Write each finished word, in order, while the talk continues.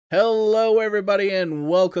Hello, everybody, and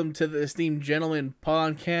welcome to the Esteemed Gentleman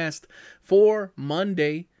podcast for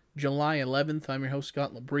Monday, July 11th. I'm your host,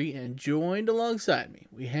 Scott Labrie, and joined alongside me,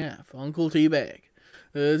 we have Uncle Teabag,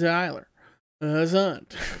 Tyler,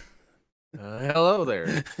 Sant, Hello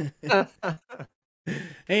there.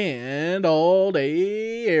 and all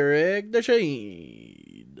day Eric the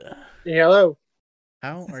Shade. Hello.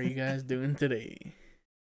 How are you guys doing today?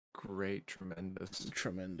 Great, tremendous.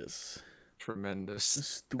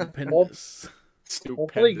 Stupendous.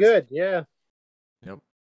 Hopefully good, yeah. Yep.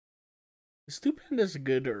 Stupendous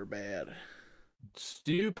good or bad?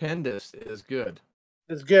 Stupendous is good.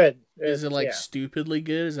 It's good. Is it like stupidly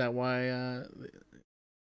good? Is that why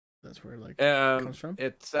that's where it comes from?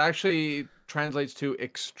 It's actually translates to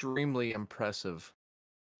extremely impressive.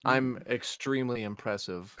 I'm extremely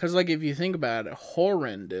impressive. Because like if you think about it,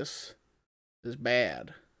 horrendous is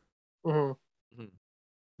bad. Mm-hmm.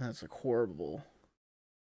 That's like horrible.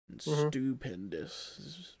 And stupendous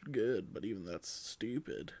is good, but even that's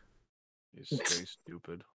stupid. You stay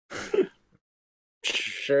stupid.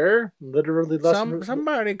 Sure. Literally less.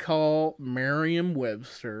 Somebody call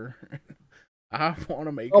Merriam-Webster. I want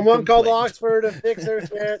to make someone called Oxford to fix their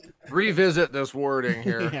shit. Revisit this wording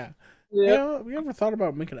here. Yeah. Yeah. Have you ever thought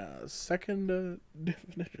about making a second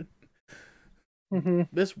definition? Mm-hmm.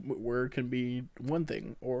 This word can be one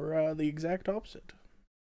thing or the exact opposite.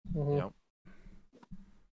 Mm-hmm. Yep.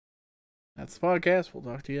 That's the podcast. We'll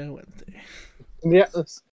talk to you Wednesday. Yeah.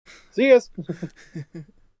 See us.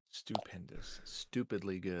 Stupendous.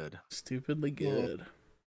 Stupidly good. Stupidly good.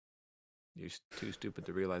 You're too stupid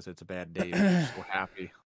to realize it's a bad day. You're so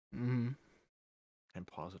happy. Mm-hmm. And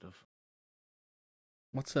positive.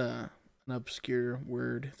 What's an obscure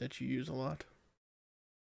word that you use a lot?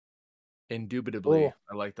 Indubitably. Oh.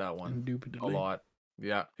 I like that one. Indubitably. A lot.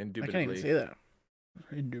 Yeah, indubitably. I can't even say that.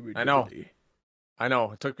 Indubitably. I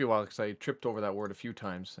know. It took me a while because I tripped over that word a few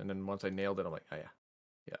times, and then once I nailed it, I'm like, oh yeah.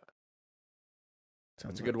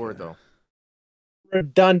 It's a good word though.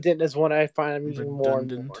 Redundant is one I find I'm using more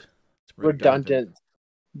and more. Redundant.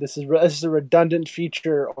 This is a redundant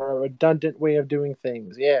feature or a redundant way of doing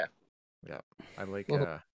things. Yeah. Yeah. I like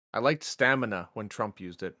I liked stamina when Trump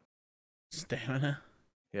used it. Stamina?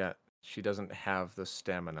 Yeah. She doesn't have the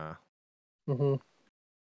stamina. Mm-hmm.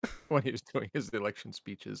 When he was doing his election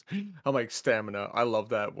speeches. I'm like, stamina. I love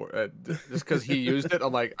that word. Just because he used it,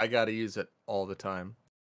 I'm like, I gotta use it all the time.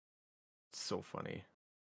 It's so funny.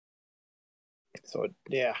 So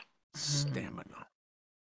yeah. Stamina.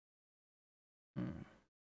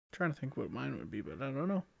 Trying to think what mine would be, but I don't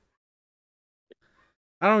know.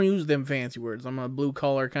 I don't use them fancy words. I'm a blue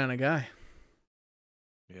collar kind of guy.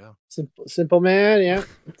 Yeah. Simple man, yeah.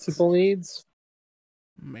 Simple needs.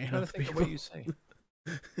 Man of the people. What you say.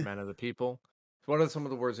 Man of the people. What are some of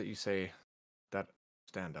the words that you say that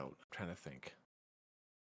stand out? I'm trying to think.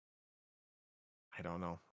 I don't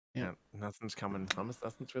know. Yeah. Nothing's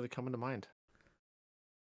really coming to mind.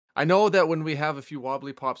 I know that when we have a few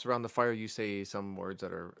wobbly pops around the fire, you say some words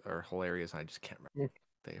that are hilarious. I just can't remember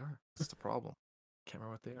what they are. That's the problem. Can't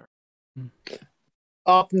remember what they are.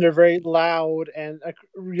 Often they're very loud and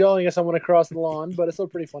yelling at someone across the lawn, but it's still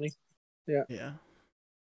pretty funny. Yeah. Yeah.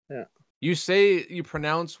 You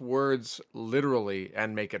pronounce words literally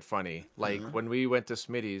and make it funny. Like when we went to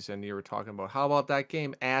Smitty's and you were talking about, how about that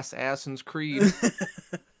game, Assassin's Creed?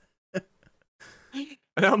 And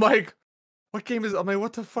I'm like, what game is it? I'm like,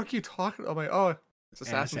 what the fuck are you talking about? I'm like, oh, it's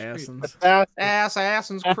Assassin's Creed.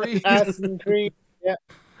 Assassin's Creed. Assassin's Creed, yeah.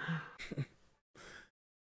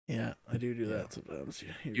 Yeah, I do that sometimes.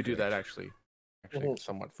 You do that actually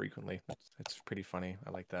somewhat frequently. It's pretty funny.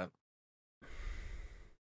 I like that.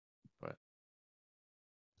 But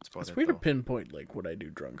it's weird to pinpoint like what I do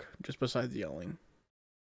drunk, just besides yelling.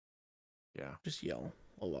 Yeah, just yell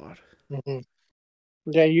a lot. Mm-hmm.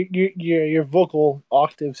 Yeah, your vocal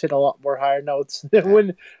octaves hit a lot more higher notes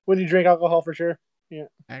when you drink alcohol for sure. Yeah,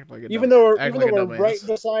 act like a even though we're right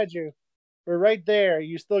beside you, we're right there.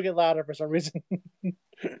 You still get louder for some reason.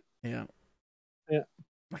 Yeah.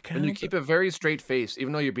 When you keep a very straight face,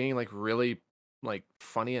 even though you're being like really like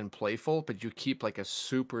funny and playful, but you keep like a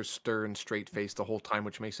super stern straight face the whole time,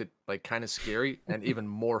 which makes it like kind of scary and even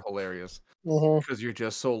more hilarious because you're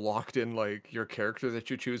just so locked in like your character that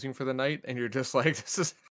you're choosing for the night, and you're just like, this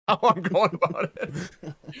is how I'm going about it.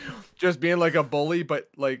 Just being like a bully, but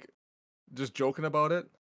like just joking about it,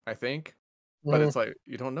 I think. But it's like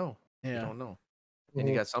you don't know. You don't know. And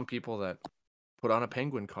you got some people that put on a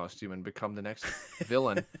penguin costume and become the next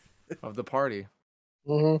villain of the party.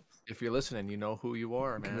 If you're listening, you know who you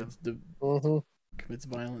are, man. Commits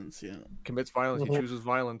violence, yeah. Commits violence. He chooses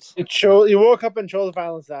violence. You woke up and chose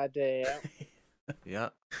violence that day, yeah. Yeah.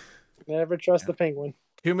 Never trust the penguin.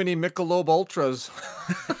 Too many Michelob Ultras.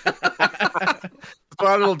 That's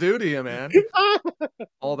what it'll do to you, man.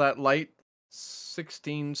 All that light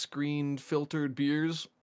 16 screen filtered beers.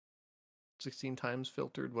 16 times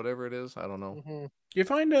filtered, whatever it is. I don't know. Mm-hmm. Do you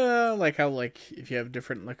find like how like if you have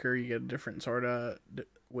different liquor, you get a different sort of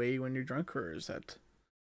way when you're drunk, or is that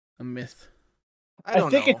a myth? I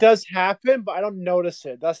think it does happen, but I don't notice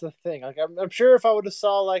it. That's the thing. Like I'm sure if I would have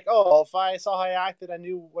saw like, oh, if I saw how I acted, I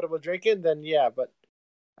knew what I was drinking, then yeah. But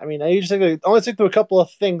I mean, I usually only stick to a couple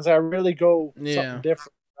of things. I really go something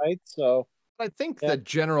different, right? So I think the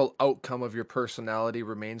general outcome of your personality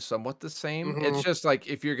remains somewhat the same. Mm-hmm. It's just like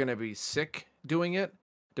if you're gonna be sick doing it,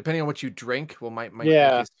 depending on what you drink, might make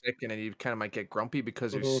you sick, and then you kind of might get grumpy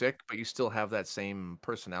because you're sick, but you still have that same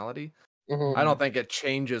personality. Mm-hmm. I don't think it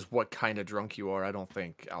changes what kind of drunk you are. I don't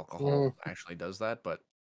think alcohol actually does that, but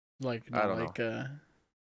like I don't know.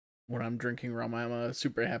 When I'm drinking rum, I'm a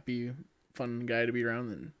super happy, fun guy to be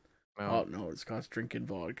around, and oh no, it's cause drinking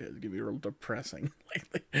vodka. It's gonna be real depressing.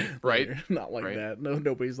 Right? Not like that. No,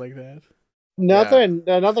 nobody's like that. Nothing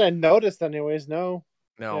that I noticed, anyways. No.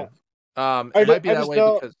 Yeah. It might be that way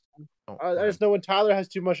because I just know when Tyler has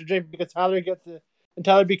too much to drink because Tyler and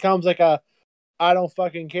Tyler becomes like I don't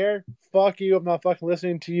fucking care. Fuck you. I'm not fucking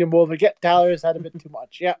listening to you. More get Tyler has had a bit too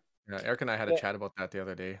much. Yeah. Yeah, Eric and I had a chat about that the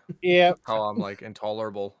other day. Yeah. How I'm like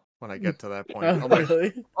intolerable when I get to that point. I'm like,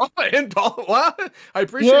 really? Intolerable? What? I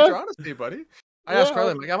appreciate your honesty, buddy. I asked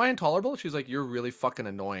Carly, I'm like, am I intolerable? She's like, you're really fucking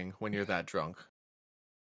annoying when you're that drunk.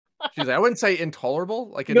 She's like, I wouldn't say intolerable.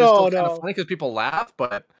 Like, it is still kind of funny because people laugh,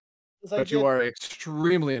 but you are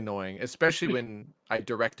extremely annoying, especially when I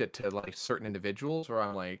direct it to like certain individuals where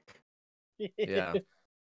I'm like, yeah.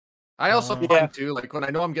 I also find too, like when I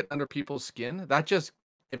know I'm getting under people's skin, that just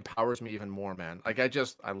empowers me even more, man. Like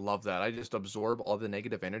I love that. I just absorb all the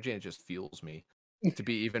negative energy and it just fuels me to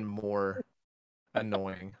be even more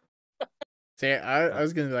annoying. See, I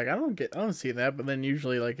was gonna be like, I don't see that, but then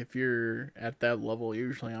usually like if you're at that level,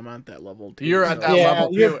 usually I'm at that level too. You're at that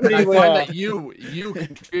level too. And I find that you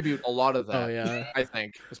contribute a lot of that. Oh yeah, I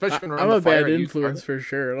think, especially when we're I'm in the a fire bad influence for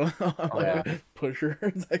sure. I'm like a pusher.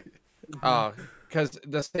 Because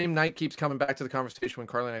the same night keeps coming back to the conversation when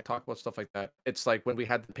Carly and I talk about stuff like that. It's like when we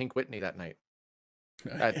had the Pink Whitney that night.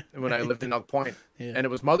 When I lived in Elk Point. And it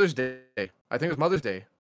was Mother's Day. I think it was Mother's Day.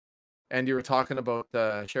 And you were talking about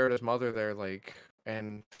Sherida's mother there, like,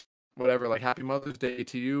 and whatever, like, Happy Mother's Day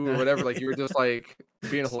to you, or whatever. Like, you were just, like,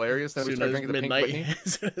 being hilarious. Then we started drinking the Pink Whitney.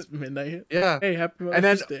 As soon as midnight hit. Yeah. Hey, Happy Mother's Day.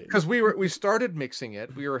 And then, because we started mixing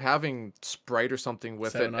it. We were having Sprite or something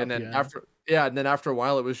with it. And then after a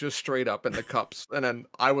while, it was just straight up in the cups. And then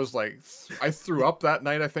I was like, I threw up that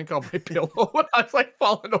night, I think, on my pillow. And I was, like,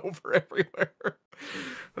 falling over everywhere.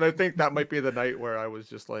 And I think that might be the night where I was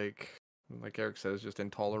just, like Eric says, just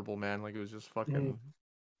intolerable, man. Like, it was just fucking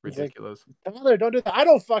ridiculous. Like, Tyler, don't do that. I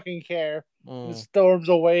don't fucking care. And storms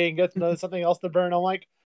away and gets something else to burn. I'm like,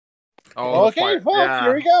 okay, fuck,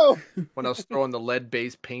 here we go. When I was throwing the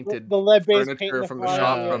lead-based painted furniture from the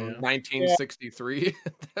shop from 1963.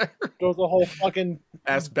 Goes the whole fucking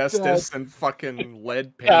asbestos and fucking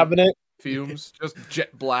lead paint cabinet. Fumes, just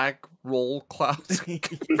jet black roll clouds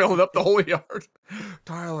filling up the whole yard.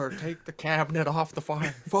 Tyler, take the cabinet off the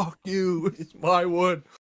fire. Fuck you. It's my wood.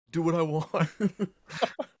 Do what I want.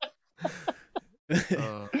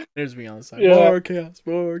 There's me on the side. More chaos,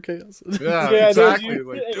 more chaos. Yeah, exactly.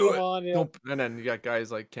 Like, do it. Don't, and then you got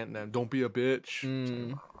guys like Kent and don't be a bitch.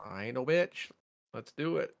 Like, I ain't no bitch. Let's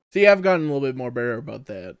do it. See, I've gotten a little bit more better about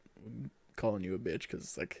that, calling you a bitch,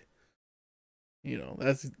 because like, you know,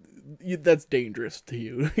 that's dangerous to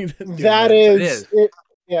you. It is.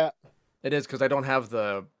 It is, because I don't have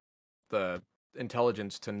the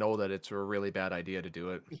intelligence to know that it's a really bad idea to do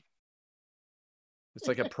it. It's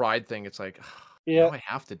like a pride thing. It's like, now I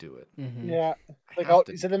have to do it. Yeah. Like,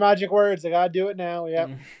 you said the magic words. I gotta do it now. Yeah.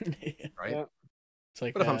 Right. Yeah. It's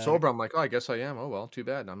like, but if I'm sober, I'm like, oh, I guess I am. Oh well, too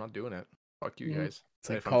bad. I'm not doing it. Fuck you guys. It's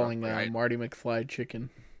like calling Marty McFly chicken.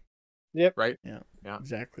 Yep. Right. Yeah.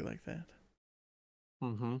 Exactly like that.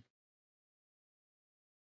 Mm-hmm.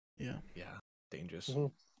 Yeah. Yeah. Dangerous.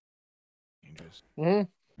 Dangerous. Mm-hmm.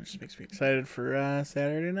 It just makes me excited for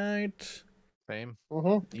Saturday night. Same.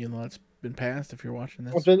 You know, it's been passed if you're watching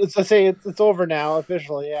this. It's over now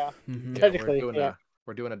officially. Yeah. Technically,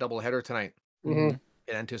 we're doing a double header tonight. In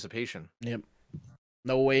anticipation. Yep.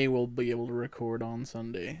 No way we'll be able to record on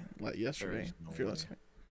Sunday like yesterday.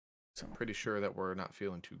 So pretty sure that we're not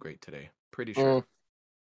feeling too great today. Pretty sure.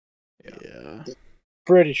 Yeah.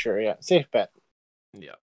 Pretty sure. Yeah. Safe bet.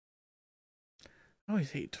 Yeah. I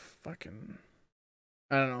always hate fucking.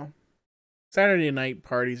 I don't know. Saturday night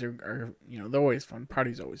parties are they're always fun.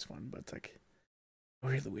 Party's always fun, but it's like I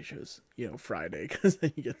really wish it was Friday because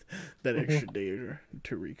then you get that extra day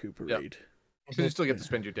to recuperate. Because you still get to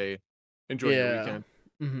spend your day enjoying your weekend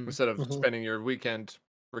instead of spending your weekend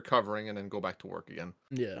recovering and then go back to work again.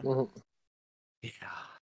 Yeah.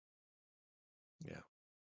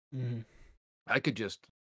 I could just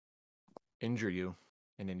injure you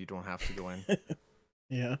and then you don't have to go in.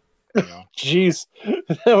 Yeah. Jeez,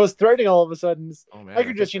 that was threatening all of a sudden. Oh man, I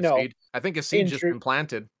could just I think a seed just been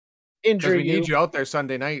planted. Injure we need you out there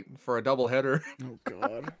Sunday night for a double header. Oh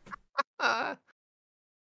God.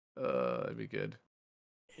 That'd be good.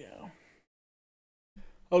 Yeah.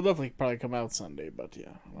 I'll definitely probably come out Sunday, but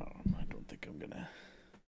yeah, I don't think I'm gonna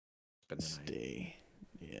stay.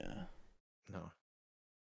 Yeah. No.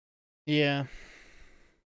 Yeah.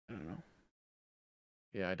 I don't know.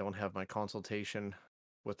 Yeah, I don't have my consultation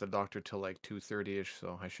with the doctor till like 2:30ish,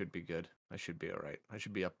 so I should be good. I should be all right. I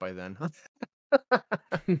should be up by then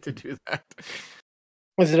to do that.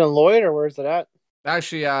 Was it in Lloyd or where's it at?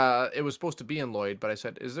 Actually, it was supposed to be in Lloyd, but I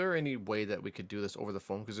said, "Is there any way that we could do this over the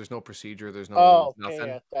phone? Because there's no procedure, there's no nothing.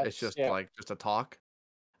 Yeah, it's just like just a talk."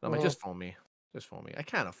 And I'm like, "Just phone me, just phone me. I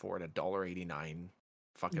can't afford $1.89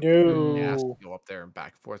 fucking gas to go up there and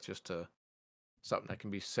back and forth just to something that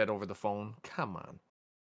can be said over the phone. Come on."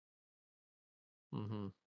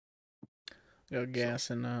 Got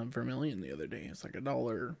gas in Vermilion the other day. It's like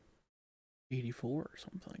 $1.84 or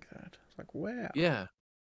something like that. It's like, wow. Yeah.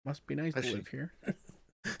 Must be nice to live here.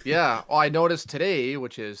 Yeah. Well, I noticed today,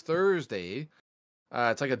 which is Thursday,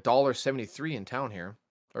 it's like $1.73 in town here,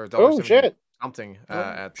 or $1.70 something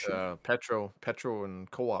at Petro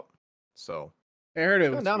and Co-op. So I heard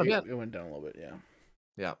it went down a bit. It went down a little bit. Yeah.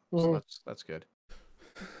 Yeah. So that's good.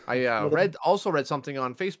 I read something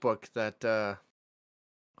on Facebook that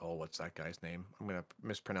what's that guy's name? I'm gonna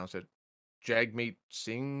mispronounce it. Jagmeet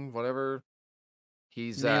Singh, whatever.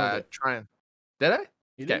 He's trying. Did I?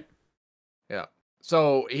 You did? Yeah.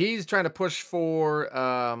 So he's trying to push for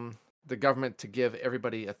the government to give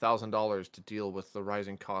everybody $1,000 to deal with the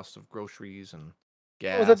rising costs of groceries and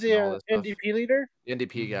gas. Was that the and all this NDP leader? The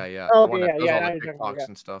NDP guy, yeah. Oh, the one that does all the TikToks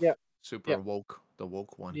and stuff. Yeah. Super woke, the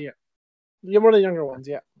woke one. Yeah. Yeah, one of the younger ones,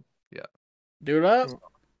 yeah. Yeah. Dude up.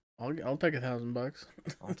 I'll take $1,000.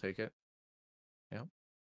 I'll take it. Yeah.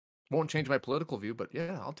 Won't change my political view, but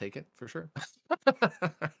yeah, I'll take it for sure.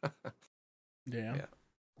 Yeah.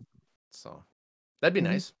 So that'd be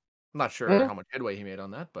nice. I'm not sure how much headway he made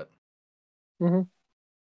on that, but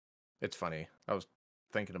it's funny. I was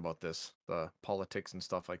thinking about this, the politics and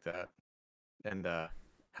stuff like that, and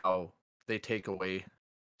how they take away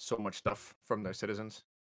so much stuff from their citizens.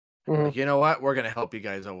 Like, you know what? We're gonna help you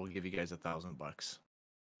guys out. We'll give you guys $1,000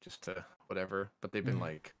 just to whatever. But they've been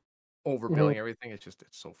like overbilling everything. It's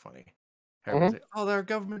so funny. Everyone's like, "Oh, their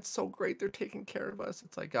government's so great. They're taking care of us."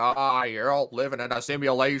 It's like, you're all living in a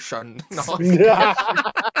simulation. No,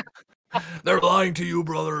 they're lying to you,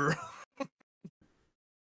 brother.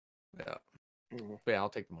 Yeah. But yeah, I'll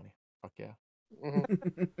take the money. Fuck yeah.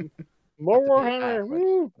 More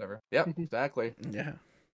Warhammer. Whatever. Yep, exactly. Yeah.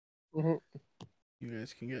 You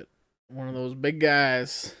guys can get one of those big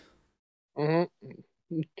guys. We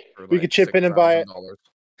could chip in and buy it.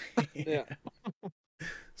 Yeah.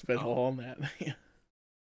 Spend all on that.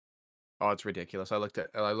 Oh, it's ridiculous. I look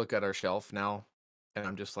at our shelf now, and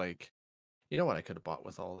I'm just like, you know what I could have bought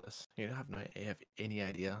with all this? You don't have any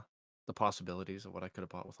idea the possibilities of what I could have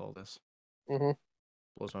bought with all this.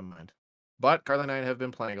 Blows my mind. But Carly and I have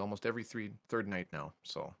been playing almost every third night now,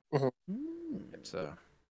 so it's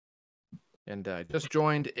and I just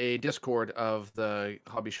joined a Discord of the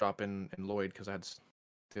hobby shop in Lloyd because I had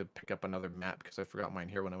to pick up another map because I forgot mine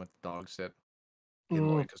here when I went to dog sit in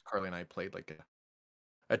Lloyd because Carly and I played like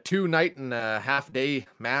a 2-night and a half day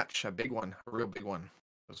match, a big one, a real big one.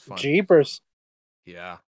 It was fun. Jeepers.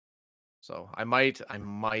 Yeah. So I might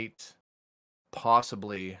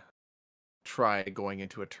possibly try going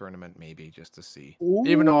into a tournament maybe just to see.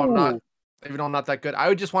 Even though I'm not that good. I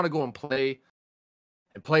would just want to go and play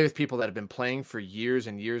with people that have been playing for years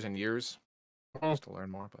and years and years. Just to learn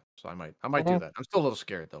more, but so I might do that. I'm still a little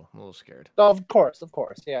scared though. I'm a little scared. Oh, of course,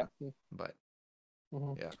 yeah. But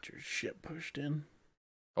yeah, get your shit pushed in.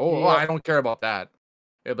 Oh, I don't care about that.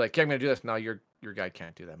 It'll be like, okay, I'm gonna do this. No, your guy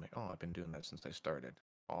can't do that. I'm like, I've been doing that since I started.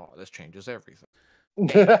 Oh, this changes everything.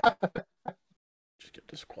 Just get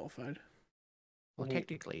disqualified. Well,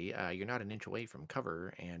 technically, you're not an inch away from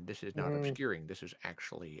cover, and this is not obscuring. This is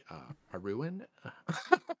actually a ruin.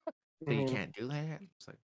 So you can't do that. It's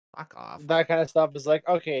like, fuck off. That kind of stuff is like,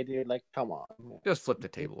 okay, dude, like, come on. Just flip the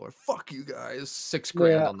table or fuck you guys.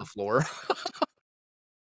 $6,000 on the floor.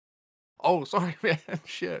 Oh, sorry, man.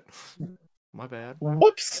 Shit. My bad.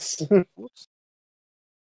 Whoops. Whoops.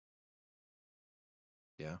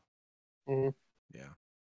 Yeah. Mhm. Yeah.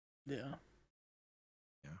 Yeah.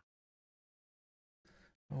 Yeah.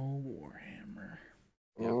 Oh, Warhammer.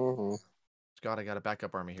 Yeah. Mhm. Scott, I got a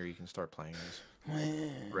backup army here. You can start playing this.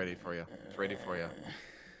 Ready for you. It's ready for you.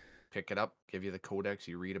 Pick it up. Give you the codex.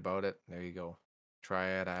 You read about it. There you go.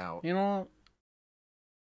 Try it out. You know what?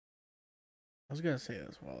 I was gonna say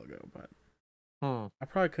this a while ago, but I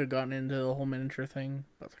probably could have gotten into the whole miniature thing.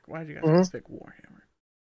 But I was like, why'd you guys pick Warhammer?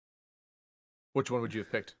 Which one would you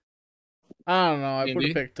have picked? I don't know. I D&D? would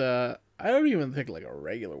have picked. I don't even think like a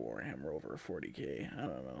regular Warhammer over 40K. I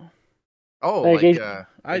don't know. Oh, Like, like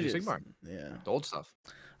I Age of just Sigmar. yeah. The old stuff.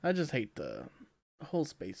 I just hate the whole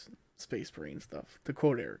space marine stuff. To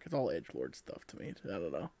quote Eric, it's all edgelord stuff to me. I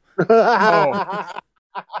don't know. Oh.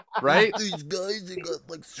 Right? These guys, they got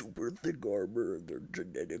like super thick armor and they're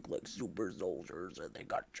genetic like super soldiers and they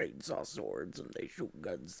got chainsaw swords and they shoot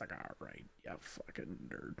guns. Like, all right, yeah, fucking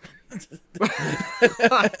nerd.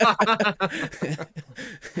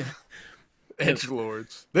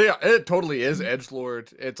 Edgelords. It totally is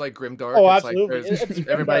edgelord. It's like grimdark. Oh, it's absolutely. Like It's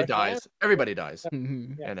everybody grimdark, dies. Everybody dies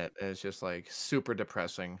Mhm. in it. It's just like super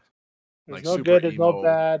depressing. There's Like no super good, there's no emo,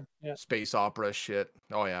 bad. Yeah. space opera shit.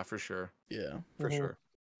 Oh yeah, for sure. Yeah. For sure.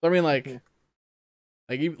 I mean, like,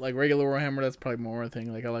 Mhm. like regular Warhammer, that's probably more a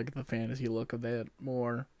thing. Like, I like the fantasy look of that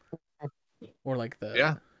more, or like the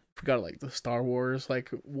Yeah. Forgot like the Star Wars,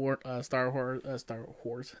 like Star Wars.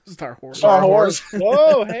 Star Wars.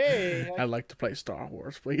 Whoa, hey. I'd like to play Star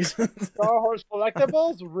Wars, please. Star Wars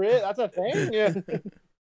collectibles? That's a thing? Yeah.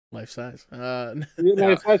 Life size.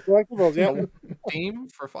 Nice collectibles, yeah. Steam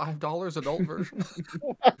for $5 adult version.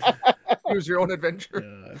 Choose your own adventure.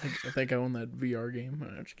 Yeah, I think I own that VR game.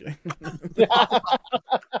 I'm just kidding.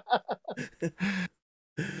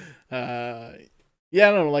 Yeah,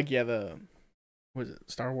 I don't know. Like, yeah, what is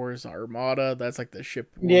it? Star Wars Armada. That's like the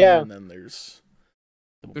ship one. Yeah. And then there's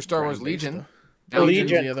Star Wars Legion.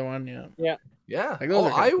 Legion. The other one. Yeah. Yeah. Yeah. Like,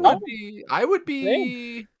 those are I cool. would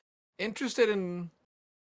be interested in.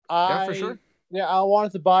 Yeah, for sure. Yeah, I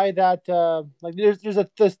wanted to buy that. Like, there's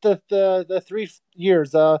the 3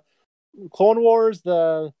 years: Clone Wars,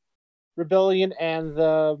 the Rebellion, and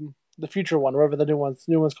the future one, whatever the new one's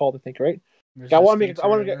called. I think, right? Yeah, I want to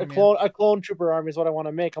get a clone trooper army is what I want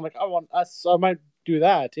to make. I'm like, I might do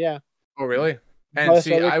that. Yeah. Oh, really? And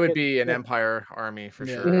see, I would be an Empire army for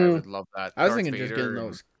sure. Mhm. I would love that. I was Darth thinking just Vader getting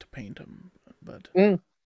those to paint them, but Mm.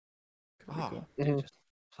 cool. Dude, just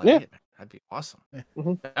play it, man. That'd be awesome.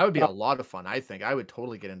 Mhm. That would be a lot of fun. I think I would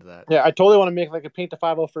totally get into that. Yeah, I totally want to make like a paint the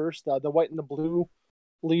 501st, the white and the blue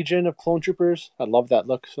Legion of clone troopers. I love that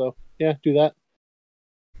look. So yeah, do that.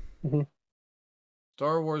 Mhm.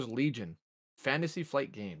 Star Wars Legion, Fantasy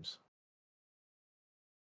Flight Games.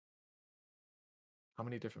 How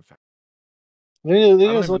many different? I think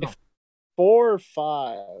there's like 4 or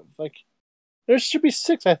 5. Like, there should be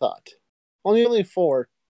 6. I thought only 4. I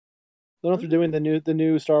don't know if they're doing the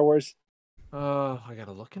new Star Wars. I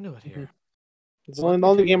gotta look into it here. It's the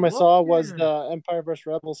only game I saw was the Empire vs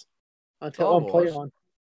Rebels on Play On.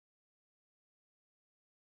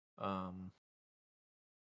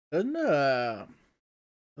 Doesn't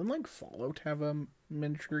like Fallout have a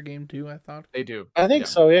miniature game too? I thought they do. I think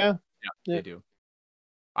so. Yeah. Yeah, they do.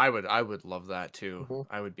 I would love that too. Mhm.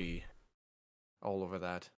 I would be all over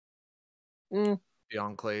that. The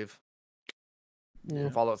Enclave. Yeah.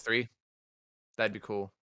 Fallout 3. That'd be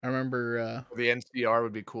cool. I remember the NCR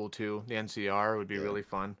would be cool too. The NCR would be really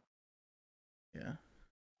fun. Yeah.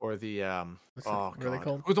 Or the what are they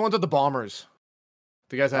called? Who's the ones with the bombers?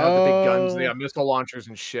 The guys that have the big guns, they got missile launchers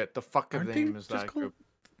and shit. The fuck of name is that group?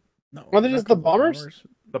 No, are they just the bombers?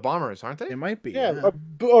 The bombers, aren't they? It might be. Yeah, or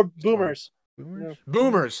boomers. Boomers.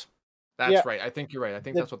 Boomers. That's right. I think you're right. I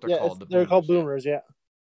think that's what they're called. They're called boomers. Yeah.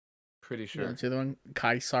 Pretty sure. Yeah, it's the other one,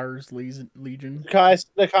 Kaisar's Legion. The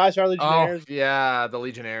Kaisar Legionnaires. Oh, yeah, the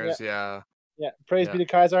Legionnaires. Yeah. Praise be to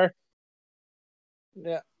Kaisar.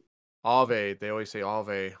 Yeah. Ave. They always say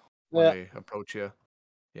Ave when they approach you.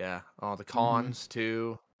 Yeah. Oh, the cons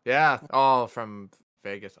too. Yeah. Oh, from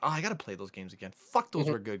Vegas. Oh, I gotta play those games again. Fuck, those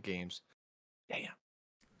were good games. Yeah.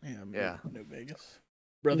 New Vegas.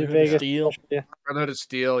 Brotherhood of Steel. Yeah. Brotherhood of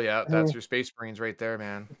Steel. Yeah, that's your Space Marines right there,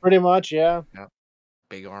 man. Pretty much. Yeah. Yeah.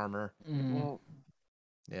 Big armor.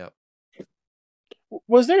 Yep.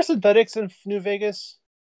 Was there synthetics in New Vegas?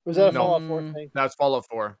 Was that a Fallout 4 thing? That's Fallout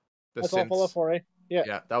 4. That's all Fallout 4, right? Yeah.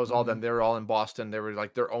 Yeah, that was all them. They were all in Boston. They were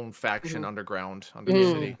like their own faction underground under the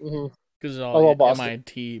city. Because all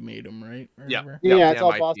MIT made them, right? Yeah. Yeah, it's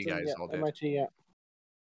all MIT Boston. guys Yeah, all did. MIT, yeah.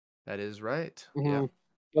 That is right. Mm-hmm. Yeah.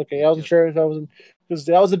 Okay, I wasn't sure if I wasn't because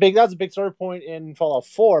that was a big story point in Fallout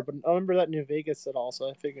 4, but I remember that in New Vegas at all, so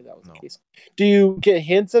I figured that was the case. Do you get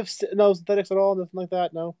hints of no synthetics at all, nothing like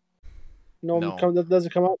that? No, does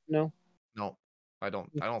it come up? No. No, I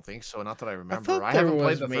don't think so. Not that I remember. I thought haven't there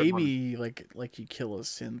played was the third one. maybe like you kill a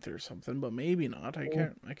synth or something, but maybe not. I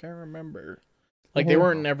can't remember. Like they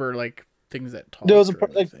weren't never like things that talked. There was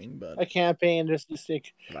but a campaign just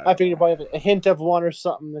like I figured probably a hint of one or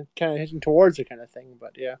something that kind of hitting towards it kind of thing.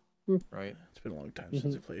 But yeah, right. It's been a long time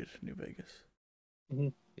since I played New Vegas.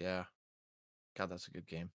 Yeah, God, that's a good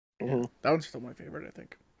game. Yeah, that one's still my favorite. I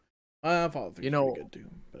think. Fallout 3 is pretty good too,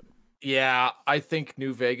 but. Yeah, I think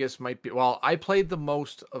New Vegas might be. Well, I played the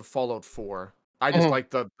most of Fallout 4. I just like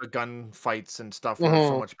the gun fights and stuff were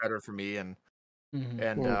so much better for me, and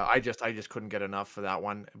I just couldn't get enough for that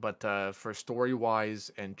one. But for story wise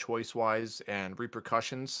and choice wise and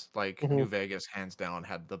repercussions, like New Vegas hands down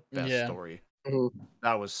had the best story.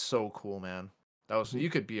 That was so cool, man. That was you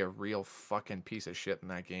could be a real fucking piece of shit in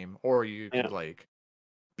that game, or you could like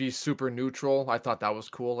be super neutral. I thought that was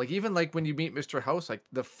cool. Like even like when you meet Mr. House, like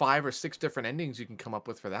the 5 or 6 different endings you can come up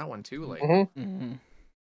with for that one too. Like,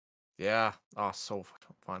 yeah, oh, so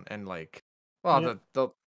fun. And like, well, the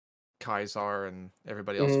Kaisar and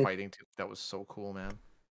everybody else fighting too. That was so cool, man.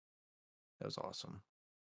 That was awesome.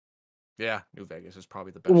 Yeah, New Vegas is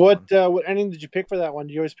probably the best one. What ending did you pick for that one?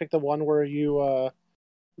 Did you always pick the one where you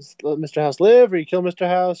let Mr. House live, or you kill Mr.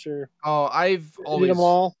 House, or I've always them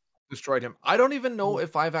all? Destroyed him. I don't even know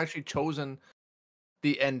if I've actually chosen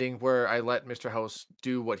the ending where I let Mr. House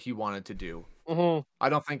do what he wanted to do. I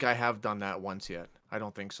don't think I have done that once yet. I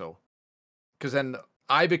don't think so. Because then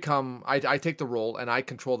I take the role and I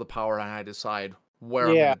control the power and I decide where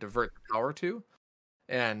I'm going to divert the power to.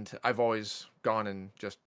 And I've always gone and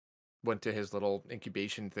just went to his little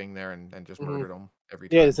incubation thing there and just murdered him every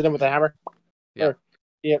time. Yeah, just hit him with a hammer. Yeah.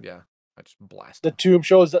 Yeah. I just blast him.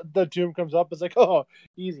 The tomb comes up. It's like, oh,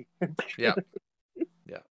 easy. Yeah.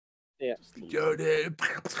 Yeah.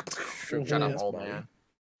 Shut up, old man.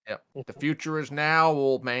 Yeah. The future is now,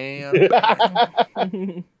 old man.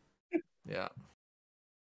 Yeah.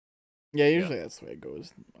 Yeah, usually that's the way it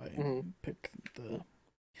goes. I pick the.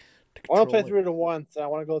 I want to play through it once. I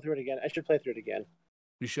want to go through it again. I should play through it again.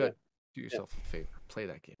 You should. Do yourself a favor. Play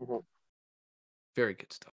that game. Very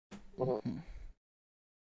good stuff.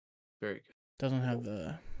 Very good. Doesn't have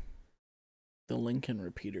the Lincoln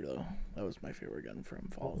repeater though. That was my favorite gun from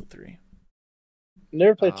Fallout 3.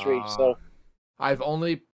 Never played 3, so I've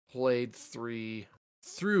only played 3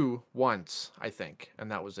 through once, I think,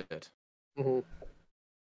 and that was it.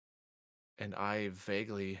 And I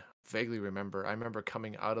vaguely remember. I remember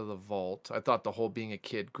coming out of the vault. I thought the whole being a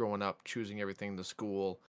kid, growing up, choosing everything in the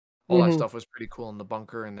school, all that stuff was pretty cool in the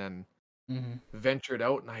bunker, and then ventured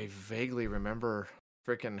out, and I vaguely remember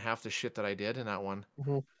freaking half the shit that I did in that one.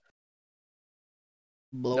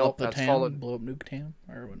 Blow up the town, blow up Nuketown,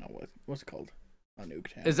 or no, what's it called? Not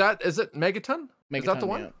Nuketown. Is it Megaton? Is that the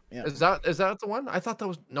one? Yeah. Is that the one? I thought that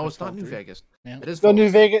was it's not New Vegas. Yeah. It is New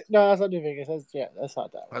Vegas. No, that's not New Vegas. That's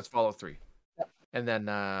not that one. That's Fallout 3. Yeah. And then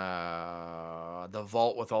the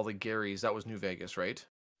vault with all the Garys, that was New Vegas, right?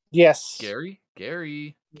 Yes. Gary.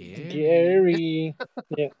 Yeah.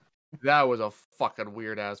 That was a fucking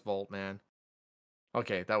weird ass vault, man.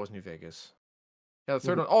 Okay, that was New Vegas. Yeah, the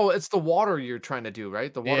third one. Oh, it's the water you're trying to do,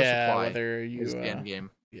 right? The water supply. Whether you is the end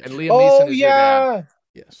game. Yes. And Liam Neeson is your dad.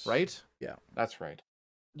 Yes. Right? Yeah. That's right.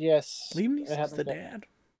 Yes. Liam Neeson is the dad.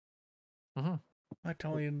 I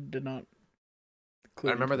totally did not.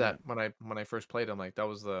 I remember that when I first played him, like that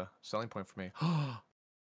was the selling point for me.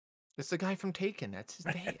 It's the guy from Taken. That's his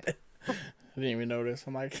dad. I didn't even notice.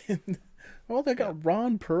 I'm like, oh, they got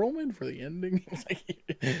Ron Perlman for the ending. It's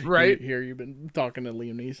like, right here, you've been talking to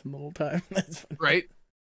Liam Neeson the whole time. That's funny. Right.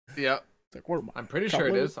 Yeah. It's like, what am I? I'm pretty sure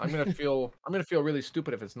it is. I'm gonna feel really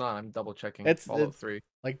stupid if it's not. I'm double checking. It's Fallout 3.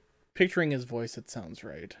 Like picturing his voice, it sounds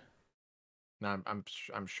right. No, I'm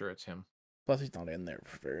sure it's him. Plus, he's not in there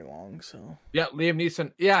for very long, so. Yeah, Liam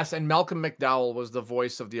Neeson. Yes, and Malcolm McDowell was the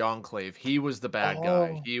voice of the Enclave. He was the bad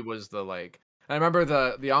guy. He was the like. I remember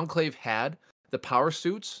the Enclave had the power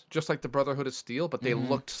suits, just like the Brotherhood of Steel, but they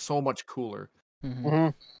looked so much cooler.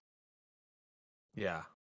 Yeah,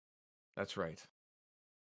 that's right.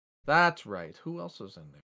 That's right. Who else is in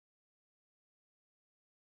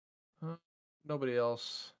there? Nobody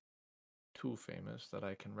else too famous that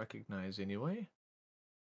I can recognize anyway.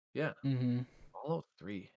 Yeah. Fallout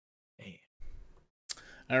 3. Hey.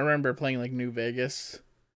 I remember playing like New Vegas,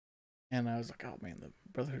 and I was like, oh man, the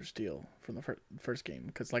Brotherhood of Steel from the first game,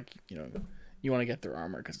 because like, you know, you want to get their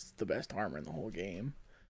armor because it's the best armor in the whole game.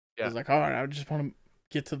 Yeah. I was like, oh, I just want to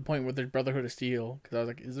get to the point where there's Brotherhood of Steel, because I was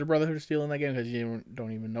like, is there Brotherhood of Steel in that game? Because you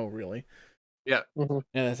don't even know really. Yeah. Mm-hmm.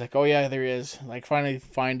 And it's like, oh yeah, there is. Like, finally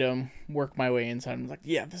find him, work my way inside. I'm like,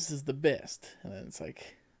 yeah, this is the best. And then it's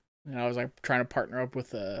like, I was like trying to partner up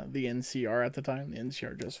with the NCR at the time. The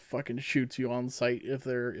NCR just fucking shoots you on sight if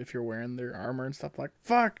you're wearing their armor and stuff. Like,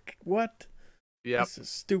 fuck, what? Yep. This is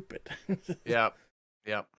stupid. Yep.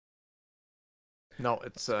 No,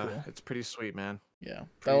 it's cool. it's pretty sweet, man. Yeah,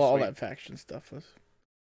 all that faction stuff was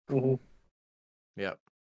cool. Yep.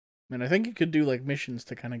 And I think you could do like missions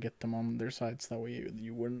to kind of get them on their sides. That way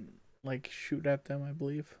you wouldn't like shoot at them, I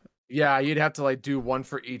believe. Yeah, you'd have to like do one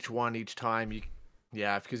for each time.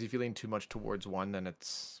 Yeah, because if you lean too much towards one, then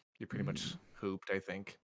you're pretty much hooped, I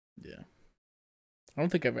think. Yeah. I don't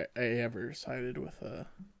think I ever sided with the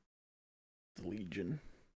Legion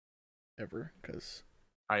ever, because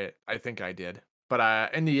I think I did.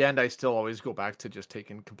 But in the end, I still always go back to just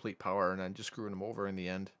taking complete power and then just screwing them over in the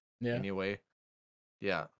end. Yeah. Anyway.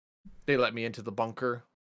 Yeah. They let me into the bunker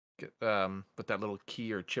with that little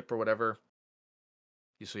key or chip or whatever.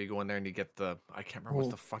 So you go in there and you get I can't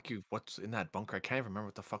remember what's in that bunker. I can't even remember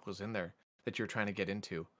what the fuck was in there that you're trying to get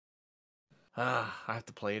into. I have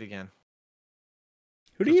to play it again.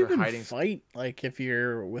 Who do you even fight, like, if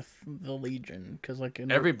you're with the Legion? Because, like,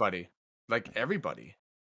 everybody.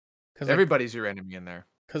 Because everybody's your enemy in there.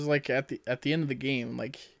 Because, like, at the end of the game,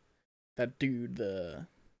 like, that dude, the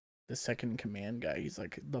second command guy, he's,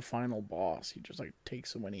 like, the final boss. He just, like,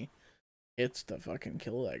 takes so many hits to fucking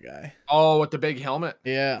kill that guy. Oh, with the big helmet?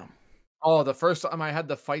 Yeah. Oh, the first time I had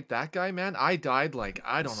to fight that guy, man, I died, like,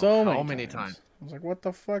 I don't know how many times. I was like, what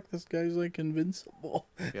the fuck? This guy's, like, invincible.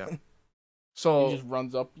 Yeah. So he just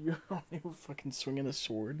runs up you, fucking swinging a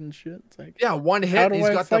sword and shit. It's like, yeah, one hit, and he's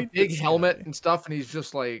got the big helmet and stuff, and he's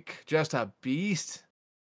just like a beast.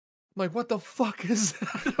 I'm like, what the fuck is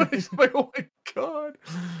that? He's like, oh my god.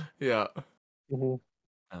 Yeah. Mm-hmm.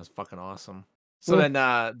 That was fucking awesome. So then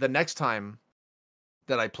the next time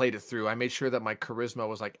that I played it through, I made sure that my charisma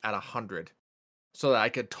was like at 100 so that I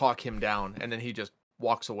could talk him down, and then he just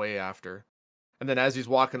walks away after. And then as he's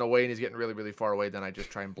walking away and he's getting really, really far away, then I just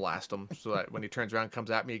try and blast him so that when he turns around and comes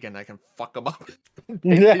at me again, I can fuck him up and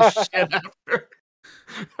take his shit after.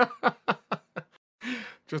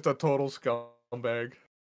 Just a total scumbag.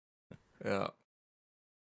 Yeah.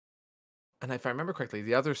 And if I remember correctly,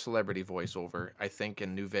 the other celebrity voiceover, I think,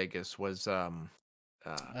 in New Vegas was that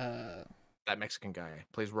Mexican guy.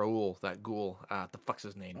 Plays Raul, that ghoul. The fuck's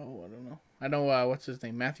his name? Oh, I don't know. I know what's his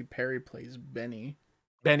name? Matthew Perry plays Benny.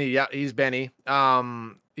 Benny, yeah, he's Benny.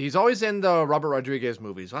 He's always in the Robert Rodriguez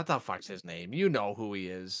movies. What the fuck's his name? You know who he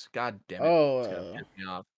is. God damn it. It's gonna piss me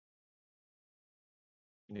off.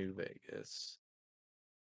 New Vegas.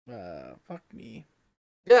 Fuck me.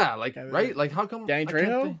 Yeah, like, right? Like, how come... Danny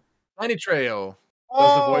Trejo? Danny Trejo.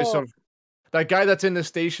 Does the voice of that guy that's in the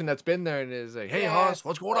station that's been there and is like, hey, Hoss,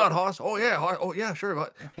 what's going on, Hoss? Oh, yeah, Hoss. Oh, yeah, sure.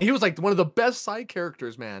 He was, like, one of the best side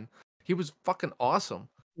characters, man. He was fucking awesome.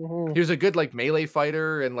 Mm-hmm. He was a good, like, melee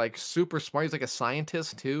fighter and, like, super smart. He's, like, a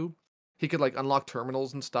scientist, too. He could, like, unlock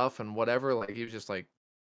terminals and stuff and whatever. Like, he was just, like,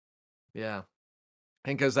 yeah.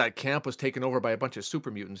 And because that camp was taken over by a bunch of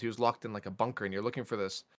super mutants, he was locked in, like, a bunker, and you're looking for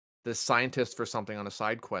this scientist for something on a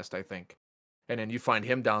side quest, I think. And then you find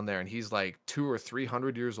him down there, and he's, like, 200 or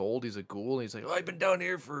 300 years old. He's a ghoul, and he's like, oh, I've been down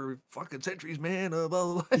here for fucking centuries, man. Blah,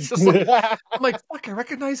 blah, blah. It's just like, I'm like, fuck, I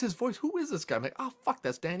recognize his voice. Who is this guy? I'm like, oh, fuck,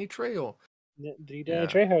 that's Danny Trejo. Danny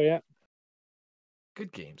Trejo, yeah.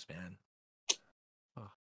 Good games, man.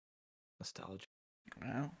 Oh, nostalgia.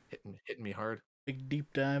 Wow. Hitting me hard. Big deep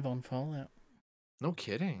dive on Fallout. No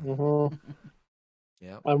kidding. Mm-hmm.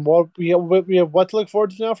 Yeah. And what we have what to look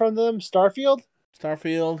forward to now from them? Starfield.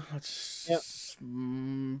 It's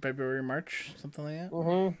February, March, something like that.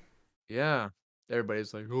 Mm-hmm. Yeah.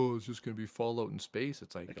 Everybody's like, oh, it's just gonna be Fallout in space.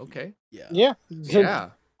 It's like, okay. Yeah.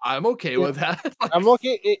 I'm okay with that. Like, I'm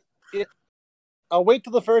okay. I'll wait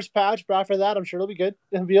till the first patch, but after that, I'm sure it'll be good.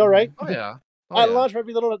 It'll be all right. Oh yeah. At launch, might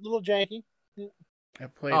be a little janky. I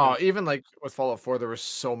played. Even like with Fallout 4, there were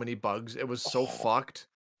so many bugs. It was so fucked.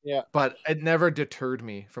 Yeah. But it never deterred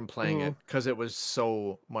me from playing it because it was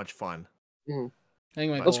so much fun. Mm-hmm.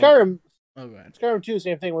 Anyway, well, Skyrim. Oh, go ahead. Skyrim 2,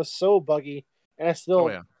 same thing. Was so buggy, and I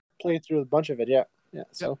still played through a bunch of it. Yeah.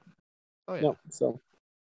 So. Oh yeah. No, so.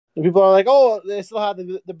 And people are like, oh, they still have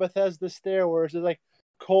the Bethesda stare, where it's like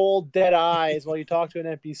cold, dead eyes while you talk to an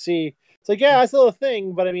NPC. It's like, yeah, it's still a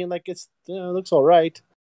thing, but I mean, like, it looks all right.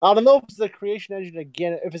 I don't know if it's the creation engine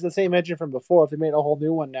again, if it's the same engine from before, if they made a whole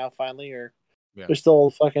new one now finally, or they're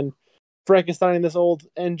still fucking Frankensteining this old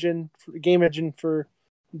game engine for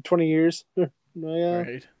 20 years. Yeah.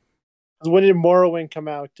 Right. When did Morrowind come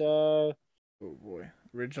out? Oh boy.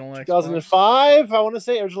 original Xbox. 2005, I want to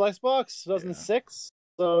say original Xbox. 2006.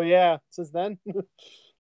 Yeah. So yeah, since then.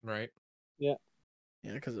 Right. Yeah.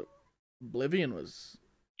 Yeah, because Oblivion was.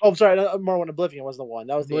 Oh, I'm sorry. Morrowind Oblivion was the one.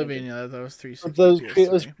 That was Oblivion. the Yeah, that was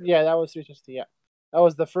 360. Yeah, that was 360. Yeah, that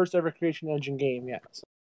was the first ever Creation Engine game. Yeah.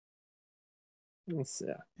 So,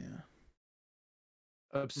 yeah.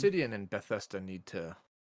 Obsidian and Bethesda need to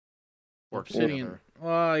work together.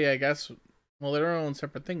 Well, yeah, I guess. Well, they're their own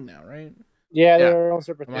separate thing now, right? Yeah, they're their own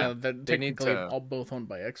separate thing. Well, they're technically all both owned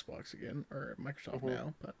by Xbox again, or Microsoft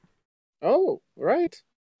now. But right.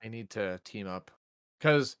 They need to team up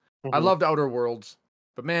because I loved Outer Worlds,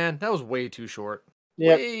 but man, that was way too short.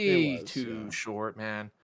 Yep. Way too short,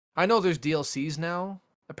 man. I know there's DLCs now.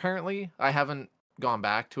 Apparently, I haven't gone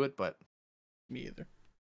back to it, but me either.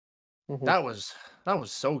 That was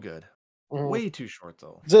so good. Way too short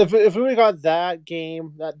though. So if we got that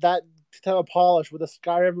game, that type of polish with a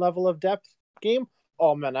Skyrim level of depth game,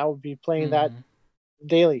 oh man, I would be playing that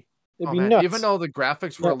daily. It'd be nuts. Even though the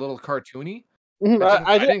graphics were a little cartoony,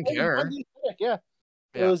 I didn't care. Yeah.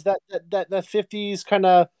 It was that 50s kind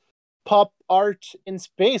of pop art in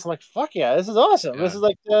space. I'm like, fuck yeah, this is awesome. This is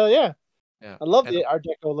like, yeah. I love the Art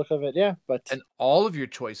Deco look of it. Yeah, and all of your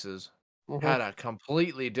choices had a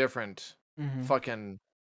completely different fucking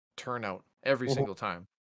turnout every single time.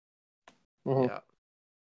 Yeah,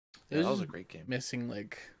 that was a great game. Missing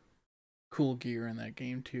like cool gear in that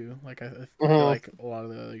game too. Like I feel like a lot of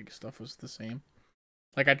the other stuff was the same.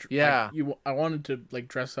 Like I wanted to like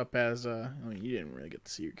dress up as I mean, you didn't really get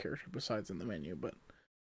to see your character besides in the menu, but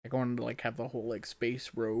I wanted to like have the whole like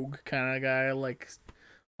space rogue kind of guy, like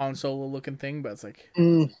Han Solo looking thing. But it's like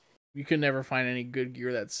you could never find any good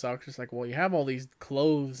gear that sucks. It's like, well, you have all these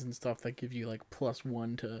clothes and stuff that give you like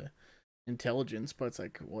 +1 to intelligence, but it's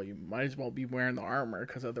like, well, you might as well be wearing the armor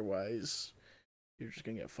because otherwise you're just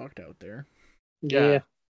gonna get fucked out there. Yeah,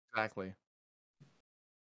 exactly.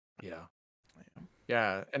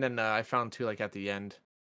 Yeah, and then I found too, like at the end,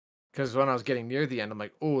 because when I was getting near the end, I'm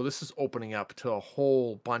like, oh, this is opening up to a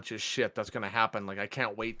whole bunch of shit that's gonna happen. Like I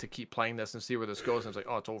can't wait to keep playing this and see where this goes. And it's like,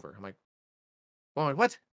 oh, it's over. I'm like,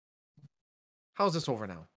 what? How is this over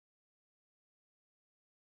now?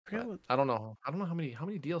 I don't know. I don't know how many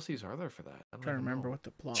DLCs are there for that. I'm trying to remember what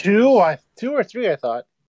the plot. Two or three, I thought.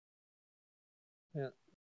 Yeah.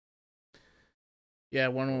 Yeah,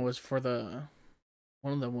 one was for the.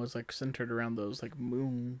 One of them was like centered around those like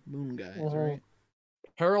moon guys, right?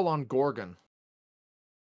 Peril on Gorgon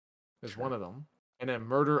is one of them, and then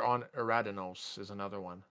Murder on Eridanos is another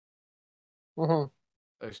one.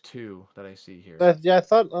 There's two that I see here. Yeah, I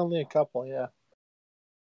thought only a couple. Yeah.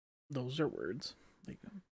 Those are words.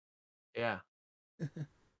 Yeah.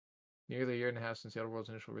 Nearly a year and a half since the Outer Worlds'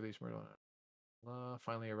 initial release, Murder on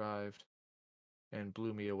finally arrived and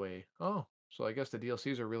blew me away. Oh, so I guess the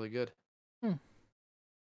DLCs are really good.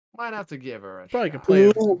 Might have to give her a probably shot. Could play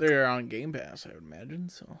it. They're on Game Pass, I would imagine.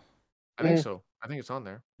 So I think so. I think it's on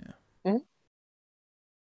there. Yeah.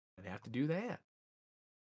 I'd have to do that.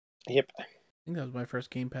 Yep. I think that was my first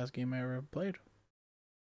Game Pass game I ever played.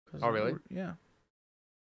 Oh, really? Yeah.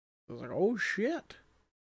 I was like, oh shit!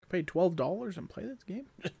 I paid $12 and play this game.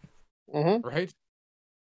 Right.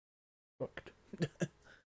 Booked.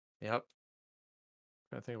 Yep.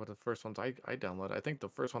 I think about the first ones I downloaded. I think the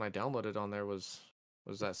first one I downloaded on there was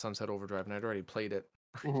that Sunset Overdrive, and I'd already played it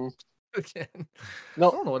again. No,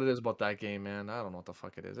 I don't know what it is about that game, man. I don't know what the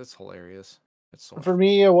fuck it is. It's hilarious. It's so for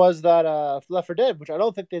me, it was that Left 4 Dead, which I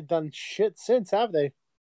don't think they've done shit since, have they?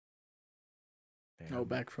 Damn,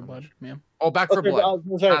 Back 4 Blood, man. Oh, Back 4 Blood.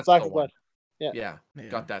 Sorry, Back 4 Blood. Yeah,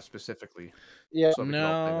 got that specifically. Yeah. So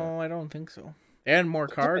no, I don't think so. And more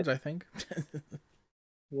cards, I think.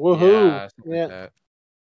 Woohoo! Yeah. Like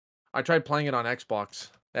I tried playing it on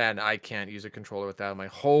Xbox, and I can't use a controller with that. I'm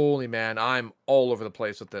like, holy man, I'm all over the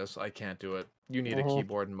place with this. I can't do it. You need a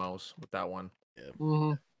keyboard and mouse with that one.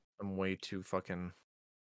 Yeah. I'm way too fucking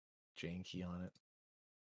janky on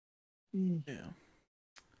it. Yeah.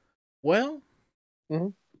 Well,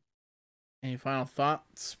 any final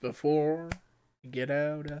thoughts before we get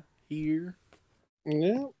out of here?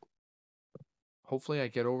 Yeah. Hopefully I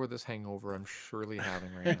get over this hangover I'm surely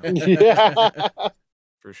having right now. Yeah.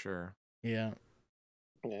 For sure. Yeah.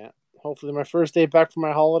 Yeah. Hopefully my first day back from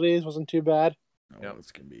my holidays wasn't too bad. Oh,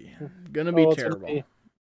 it's gonna be terrible.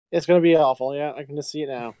 It's gonna be awful. Yeah, I can just see it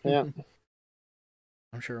now. Yeah.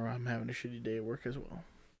 I'm sure I'm having a shitty day at work as well.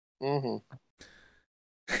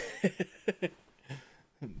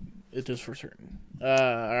 It is for certain.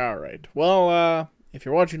 All right. Well, if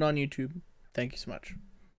you're watching on YouTube, thank you so much.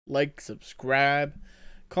 Like, subscribe,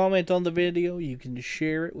 comment on the video. You can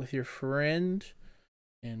share it with your friend.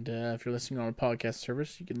 And if you're listening on a podcast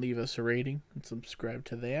service, you can leave us a rating and subscribe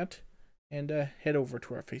to that. And head over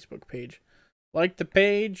to our Facebook page. Like the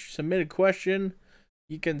page, submit a question.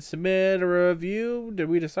 You can submit a review. Did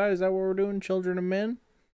we decide? Is that what we're doing? Children of Men?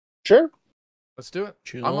 Sure. Let's do it.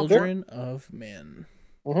 Children of Men.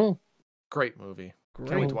 Mm-hmm. Great movie.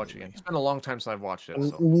 Can't wait to watch it again. It's been a long time since I've watched it.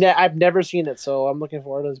 So. I've never seen it, so I'm looking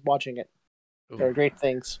forward to watching it. There are great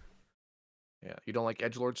things. Yeah, you don't like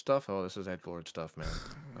edgelord stuff? Oh, this is edgelord stuff, man.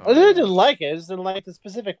 I didn't like it. I just didn't like the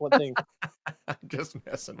specific one thing. I'm just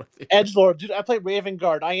messing with you. Edgelord, dude. I play Raven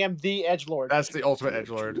Guard. I am the edgelord. That's the ultimate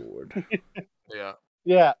edgelord. Yeah.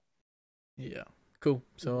 Yeah. Yeah. Cool.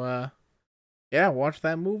 So, yeah, watch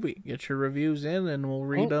that movie. Get your reviews in, and we'll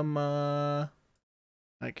read them. I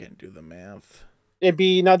can't do the math. It'd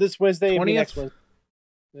be not this Wednesday. It'd be next Wednesday.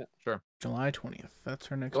 Yeah. Sure. July 20th.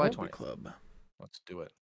 That's our next July movie 20th. club. Let's do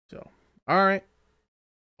it. So, all right.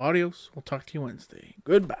 Adios. We'll talk to you Wednesday.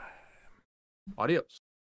 Goodbye. Adios.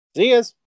 See you guys.